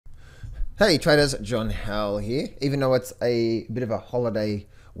Hey traders, John Howell here. Even though it's a bit of a holiday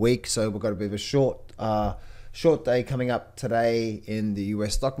week, so we've got a bit of a short day coming up today in the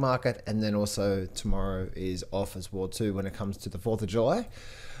US stock market, and then also tomorrow is off as well too when it comes to the 4th of July.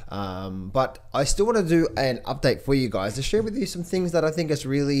 But I still want to do an update for you guys to share with you some things that I think is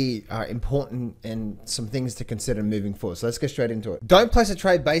really important and some things to consider moving forward. So let's get straight into it. Don't place a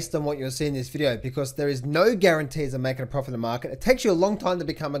trade based on what you'll see in this video because there is no guarantees of making a profit in the market. It takes you a long time to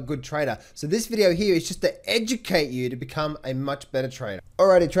become a good trader. So this video here is just to educate you to become a much better trader.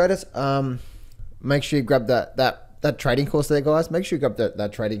 Alrighty traders, make sure you grab that trading course there, guys. Make sure you grab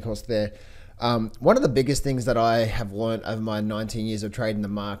that trading course there. One of the biggest things that I have learned over my 19 years of trading the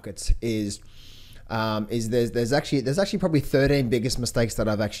markets is there's actually probably 13 biggest mistakes that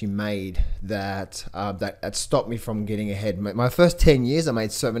I've actually made that stopped me from getting ahead. My first 10 years, I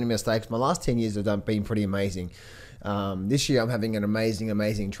made so many mistakes. My last 10 years have been pretty amazing. This year, I'm having an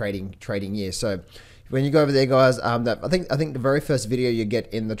amazing trading year. So when you go over there, guys, I think the very first video you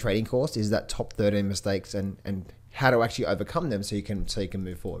get in the trading course is that top 13 mistakes and how to actually overcome them so you can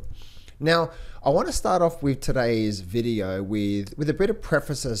move forward. Now, I want to start off with today's video with a bit of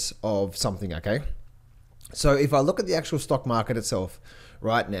prefaces of something, okay? So if I look at the actual stock market itself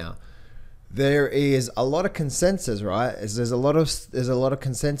right now, there is a lot of consensus, right? There's a lot of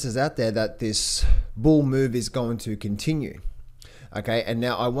consensus out there that this bull move is going to continue, okay? And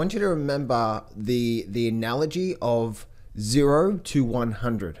now I want you to remember the analogy of 0 to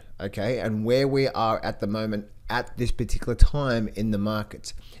 100, okay? And where we are at the moment at this particular time in the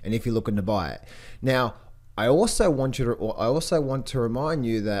markets, and if you're looking to buy it. Now, I also want to remind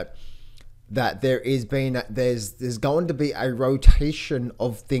you that there's going to be a rotation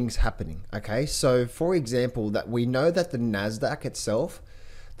of things happening. Okay, so for example, that we know that the Nasdaq itself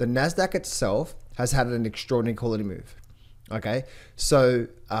has had an extraordinary quality move. Okay, so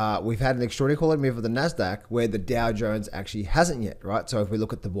we've had an extraordinary quality move of the Nasdaq where the Dow Jones actually hasn't yet, right? So if we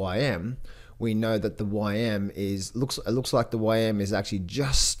look at the YM, we know that the YM looks like the YM is actually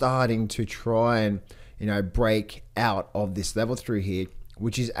just starting to try and break out of this level through here,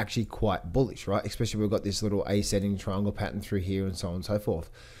 which is actually quite bullish, right? Especially we've got this little ascending triangle pattern through here and so on and so forth.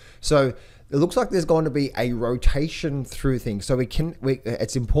 So it looks like there's going to be a rotation through things. So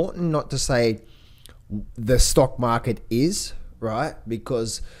it's important not to say the stock market is, right?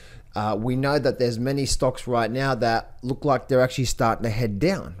 Because we know that there's many stocks right now that look like they're actually starting to head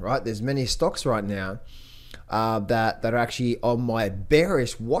down, right? There's many stocks right now that are actually on my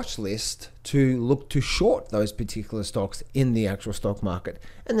bearish watch list to look to short those particular stocks in the actual stock market.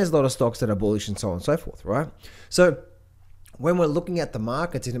 And there's a lot of stocks that are bullish and so on and so forth, right? So when we're looking at the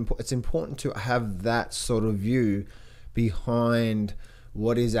markets, it's important to have that sort of view behind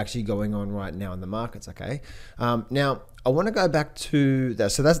what is actually going on right now in the markets, okay? Now, I want to go back to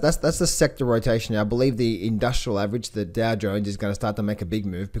that. So that's the sector rotation. Now, I believe the industrial average, the Dow Jones, is going to start to make a big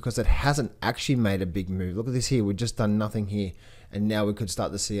move because it hasn't actually made a big move. Look at this here. We've just done nothing here, and now we could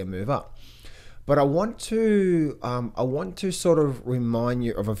start to see a move up. But I want to sort of remind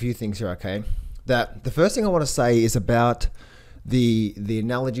you of a few things here, okay? That the first thing I want to say is about the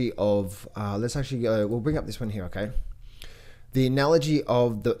analogy of let's actually go. We'll bring up this one here, okay? The analogy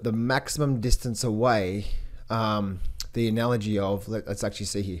of the maximum distance away. The analogy of let's actually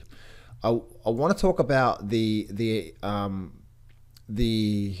see here. I want to talk about these I'm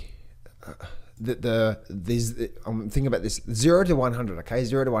thinking about this 0 to 100. Okay,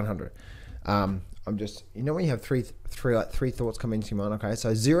 0 to 100. I'm just when you have three thoughts come into your mind. Okay,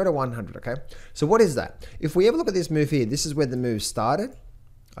 so 0 to 100. Okay, so what is that? If we ever look at this move here, this is where the move started.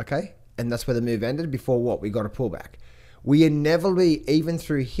 Okay, and that's where the move ended. Before what? We got a pullback. We inevitably, even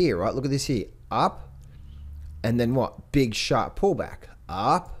through here, right? Look at this here, up. And then what? Big sharp pullback,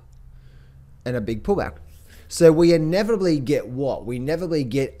 up, and a big pullback. So we inevitably get what? We inevitably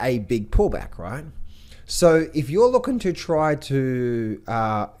get a big pullback, right? So if you're looking to try to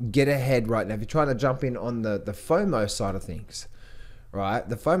get ahead right now, if you're trying to jump in on the FOMO side of things, right?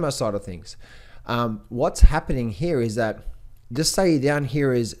 The FOMO side of things, what's happening here is that, just say down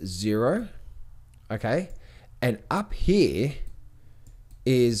here is 0, okay? And up here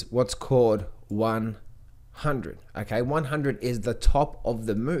is what's called 100. Okay, 100 is the top of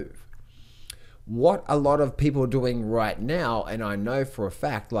the move. What a lot of people are doing right now, and I know for a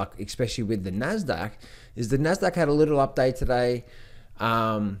fact, like especially with the Nasdaq, is the Nasdaq had a little update today.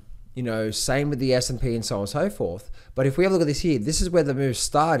 Same with the S&P and so on and so forth. But if we have a look at this here, this is where the move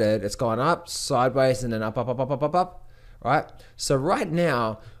started. It's gone up, sideways, and then up, right? So right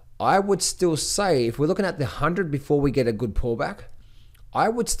now, I would still say, if we're looking at the 100 before we get a good pullback, I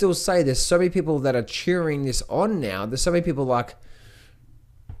would still say there's so many people that are cheering this on now. There's so many people like,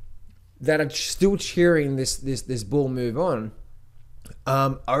 that are still cheering this bull move on,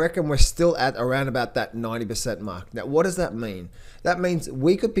 I reckon we're still at around about that 90% mark. Now, what does that mean? That means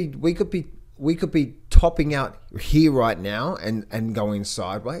we could be topping out here right now and going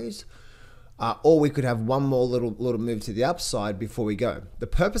sideways, or we could have one more little move to the upside before we go. The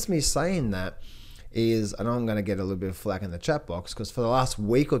purpose of me saying that is, and I'm going to get a little bit of flack in the chat box, because for the last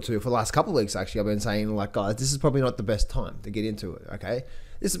week or two, for the last couple of weeks actually, I've been saying like, guys, this is probably not the best time to get into it. Okay,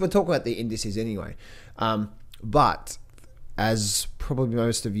 we're talking about the indices anyway, but as probably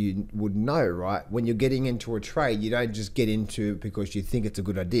most of you would know, right, when you're getting into a trade, you don't just get into it because you think it's a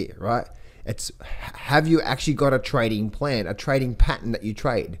good idea, right? It's, have you actually got a trading plan, a trading pattern that you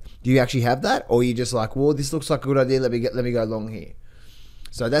trade? Do you actually have that, or are you just like, well, this looks like a good idea, let me go long here?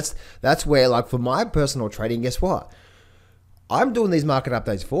 So that's where, like, for my personal trading, guess what? I'm doing these market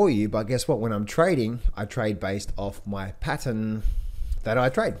updates for you, but guess what? When I'm trading, I trade based off my pattern that I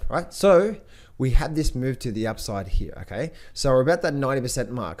trade, right? So we had this move to the upside here, okay? So we're about that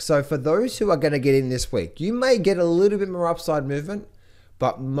 90% mark. So for those who are going to get in this week, you may get a little bit more upside movement,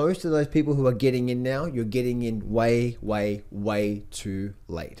 but most of those people who are getting in now, you're getting in way, way, way too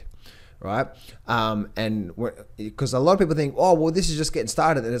late, right? And because a lot of people think, oh, well, this is just getting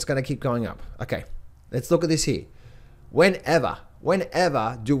started and it's going to keep going up. Okay, let's look at this here. Whenever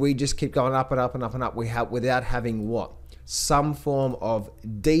do we just keep going up and up and up and up without having what? Some form of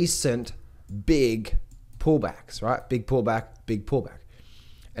decent big pullbacks, right? Big pullback, big pullback.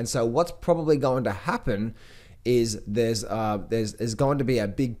 And so what's probably going to happen is there's going to be a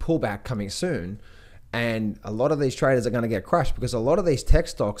big pullback coming soon, and a lot of these traders are going to get crushed because a lot of these tech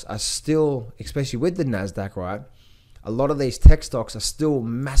stocks are still, especially with the Nasdaq, right? A lot of these tech stocks are still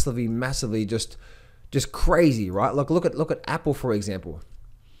massively just crazy, right? Look at Apple, for example.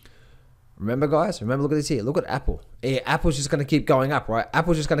 Remember, guys? Look at this here. Look at Apple. Yeah, Apple's just going to keep going up, right?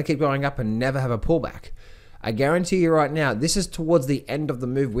 Apple's just going to keep going up and never have a pullback. I guarantee you right now, this is towards the end of the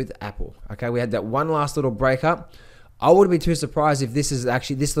move with Apple. Okay, we had that one last little break up. I wouldn't be too surprised if this is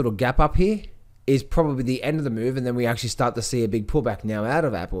actually, this little gap up here is probably the end of the move, and then we actually start to see a big pullback now out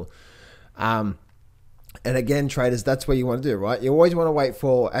of Apple. And again, traders, that's what you want to do, right? You always want to wait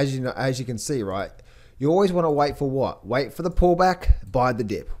for, as you can see, right? You always want to wait for what? Wait for the pullback, buy the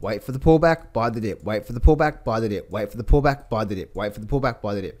dip. Wait for the pullback, buy the dip. Wait for the pullback, buy the dip. Wait for the pullback, buy the dip. Wait for the pullback,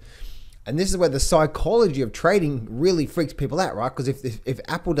 buy the dip. And this is where the psychology of trading really freaks people out, right? Because if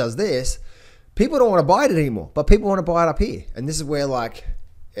Apple does this, people don't want to buy it anymore, but people want to buy it up here. And this is where, like,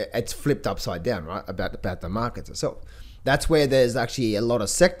 it's flipped upside down, right? About the markets itself. That's where there's actually a lot of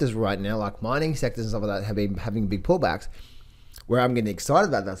sectors right now, like mining sectors and stuff like that, have been having big pullbacks, where I'm getting excited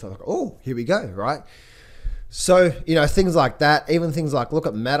about that. So I'm like, oh, here we go, right? So, you know, things like that, even things like, look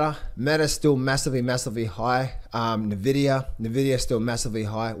at Meta. Meta's still massively high. Nvidia still massively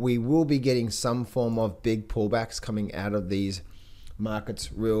high. We will be getting some form of big pullbacks coming out of these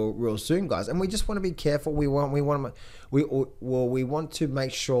markets real soon, guys. And we just want to be careful. We want to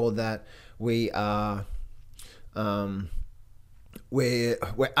make sure that we are we're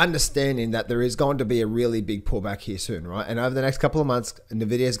understanding that there is going to be a really big pullback here soon, right? And over the next couple of months,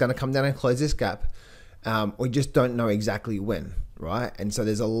 Nvidia is going to come down and close this gap. We just don't know exactly when, right? And so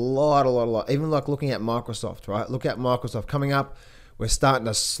there's a lot. Even like looking at Microsoft, right? Look at Microsoft coming up. We're starting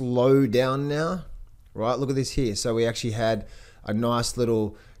to slow down now, right? Look at this here. So we actually had a nice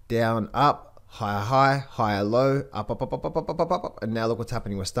little down, up, higher high, higher low, up. And now look what's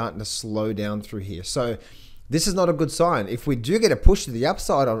happening. We're starting to slow down through here. So this is not a good sign. If we do get a push to the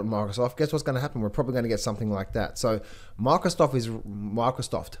upside on Microsoft, guess what's going to happen? We're probably going to get something like that. So Microsoft.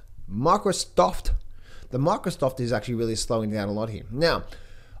 The Microsoft is actually really slowing down a lot here. Now,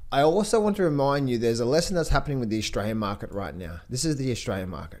 I also want to remind you there's a lesson that's happening with the Australian market right now. This is the Australian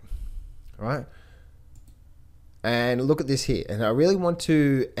market, right? And look at this here. And I really want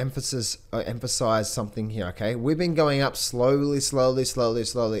to emphasize something here, okay? We've been going up slowly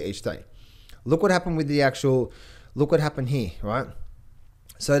each day. Look what happened with the actual, look what happened here, right?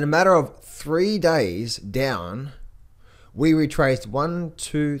 So in a matter of 3 days down, we retraced 1,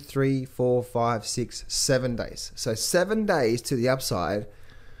 2, 3, 4, 5, 6, 7 days. So 7 days to the upside,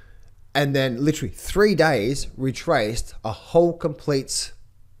 and then literally 3 days retraced a whole complete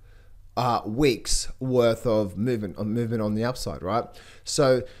week's worth of movement on the upside, right?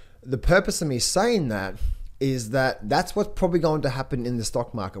 So the purpose of me saying that is that that's what's probably going to happen in the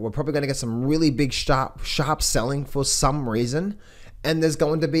stock market. We're probably going to get some really big sharp selling for some reason, and there's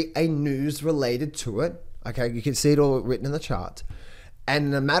going to be a news related to it. Okay, you can see it all written in the chart. And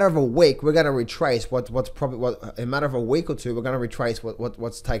in a matter of a week, we're going to retrace in a matter of a week or two, we're going to retrace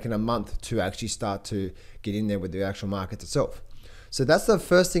what's taken a month to actually start to get in there with the actual market itself. So that's the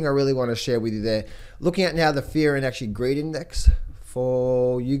first thing I really want to share with you there. Looking at now the fear and actually greed index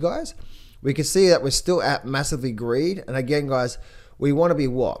for you guys, we can see that we're still at massively greed. And again, guys, we want to be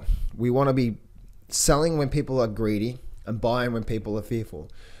what? We want to be selling when people are greedy and buying when people are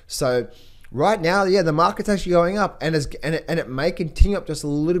fearful. So right now, yeah, the market's actually going up, and it may continue up just a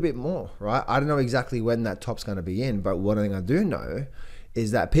little bit more, right? I don't know exactly when that top's going to be in, but one thing I do know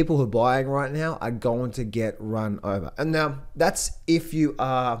is that people who are buying right now are going to get run over. And now that's if you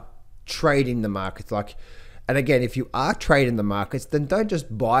are trading the markets. And again, if you are trading the markets, then don't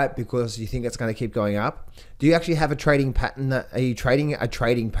just buy it because you think it's going to keep going up. Do you actually have a trading pattern? Are you trading a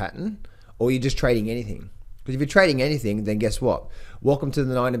trading pattern, or are you just trading anything? Because if you're trading anything, then guess what? Welcome to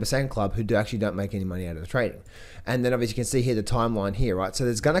the 90% club who actually don't make any money out of the trading. And then obviously you can see here the timeline here, right? So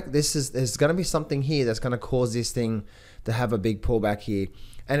there's gonna be something here that's gonna cause this thing to have a big pullback here.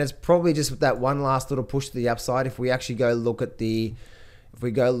 And it's probably just that one last little push to the upside. If we actually go look at the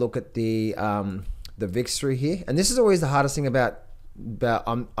VIX through here, and this is always the hardest thing about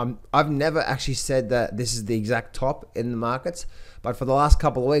I've never actually said that this is the exact top in the markets, but for the last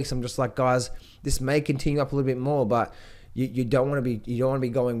couple of weeks, I'm just like, guys, this may continue up a little bit more, but you don't want to be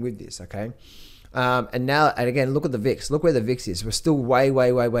going with this, okay? And again, look at the VIX. Look where the VIX is. We're still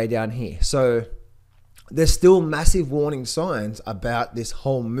way down here. So there's still massive warning signs about this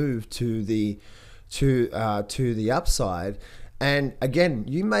whole move to the upside. And again,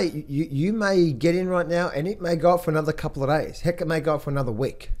 you may get in right now, and it may go up for another couple of days. Heck, it may go up for another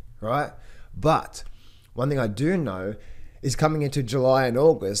week, right? But one thing I do know is coming into July and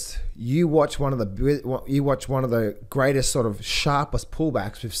August, you watch one of the greatest sort of sharpest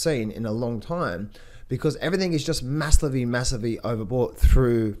pullbacks we've seen in a long time, because everything is just massively overbought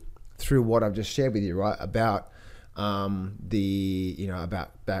through what I've just shared with you, right? About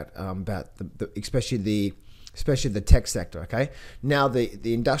especially the tech sector, okay? Now,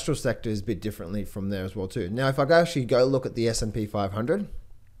 the industrial sector is a bit differently from there as well too. Now, if I actually go look at the S&P 500,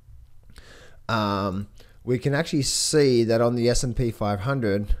 we can actually see that on the S&P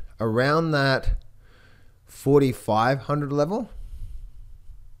 500, around that 4,500 level,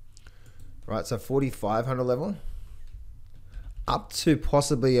 right? So 4,500 level, up to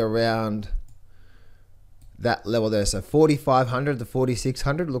possibly around that level there. So 4,500 to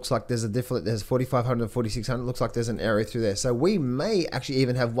 4,600 looks like there's 4,500 to 4,600 looks like there's an area through there. So we may actually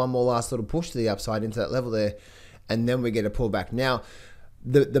even have one more last little push to the upside into that level there, and then we get a pullback. Now,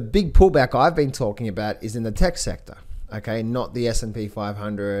 the big pullback I've been talking about is in the tech sector, okay, not the S&P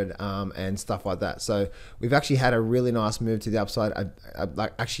 500 and stuff like that. So we've actually had a really nice move to the upside,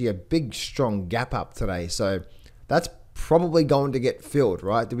 like actually a big strong gap up today. So that's probably going to get filled,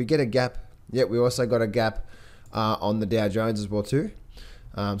 right? Did we get a gap? Yeah, we also got a gap on the Dow Jones as well too.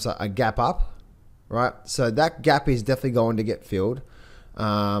 So a gap up, right? So that gap is definitely going to get filled.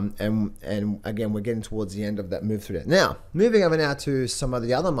 And again, we're getting towards the end of that move through there. Now, moving over now to some of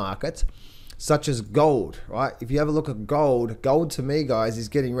the other markets, such as gold, right? If you have a look at gold to me, guys, is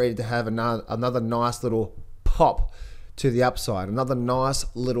getting ready to have another nice little pop to the upside. Another nice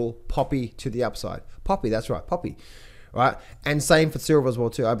little poppy to the upside. Poppy, that's right, poppy. Right, and same for silver as well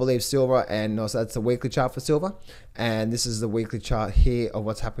too. I believe silver, and also that's the weekly chart for silver, and this is the weekly chart here of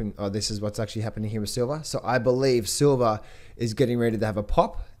what's happening. Or this is what's actually happening here with silver. So I believe silver is getting ready to have a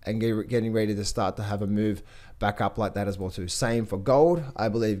pop and getting ready to start to have a move back up like that as well too. Same for gold. I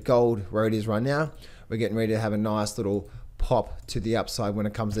believe gold, where it is right now, we're getting ready to have a nice little pop to the upside when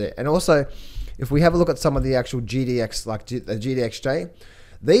it comes there. And also, if we have a look at some of the actual GDX, like the GDXJ.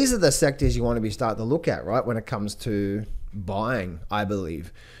 These are the sectors you want to be starting to look at, right, when it comes to buying, I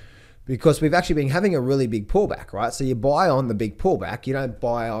believe. Because we've actually been having a really big pullback, right? So you buy on the big pullback, you don't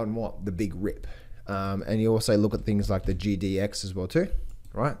buy on what? The big rip. And you also look at things like the GDX as well too,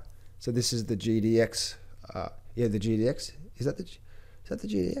 right? So this is the GDX. Yeah, the GDX. Is that the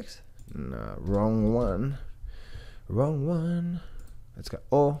GDX? No, wrong one. Wrong one. Let's go.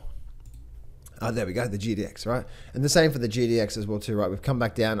 Oh, there we go, the GDX, right? And the same for the GDX as well too, right? We've come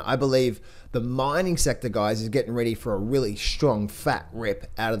back down. I believe the mining sector, guys, is getting ready for a really strong fat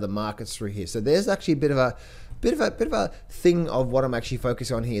rip out of the markets through here. So there's actually a bit of a thing of what I'm actually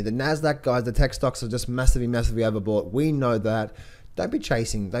focusing on here. The Nasdaq, guys, the tech stocks are just massively overbought. We know that. Don't be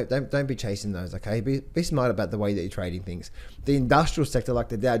chasing. Don't be chasing those. Okay, be smart about the way that you're trading things. The industrial sector, like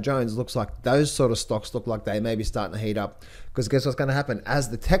the Dow Jones, looks like those sort of stocks look like they may be starting to heat up. Because guess what's going to happen as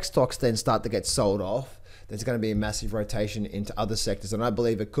the tech stocks then start to get sold off? There's going to be a massive rotation into other sectors, and I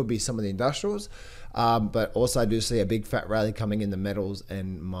believe it could be some of the industrials, but also I do see a big fat rally coming in the metals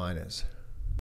and miners.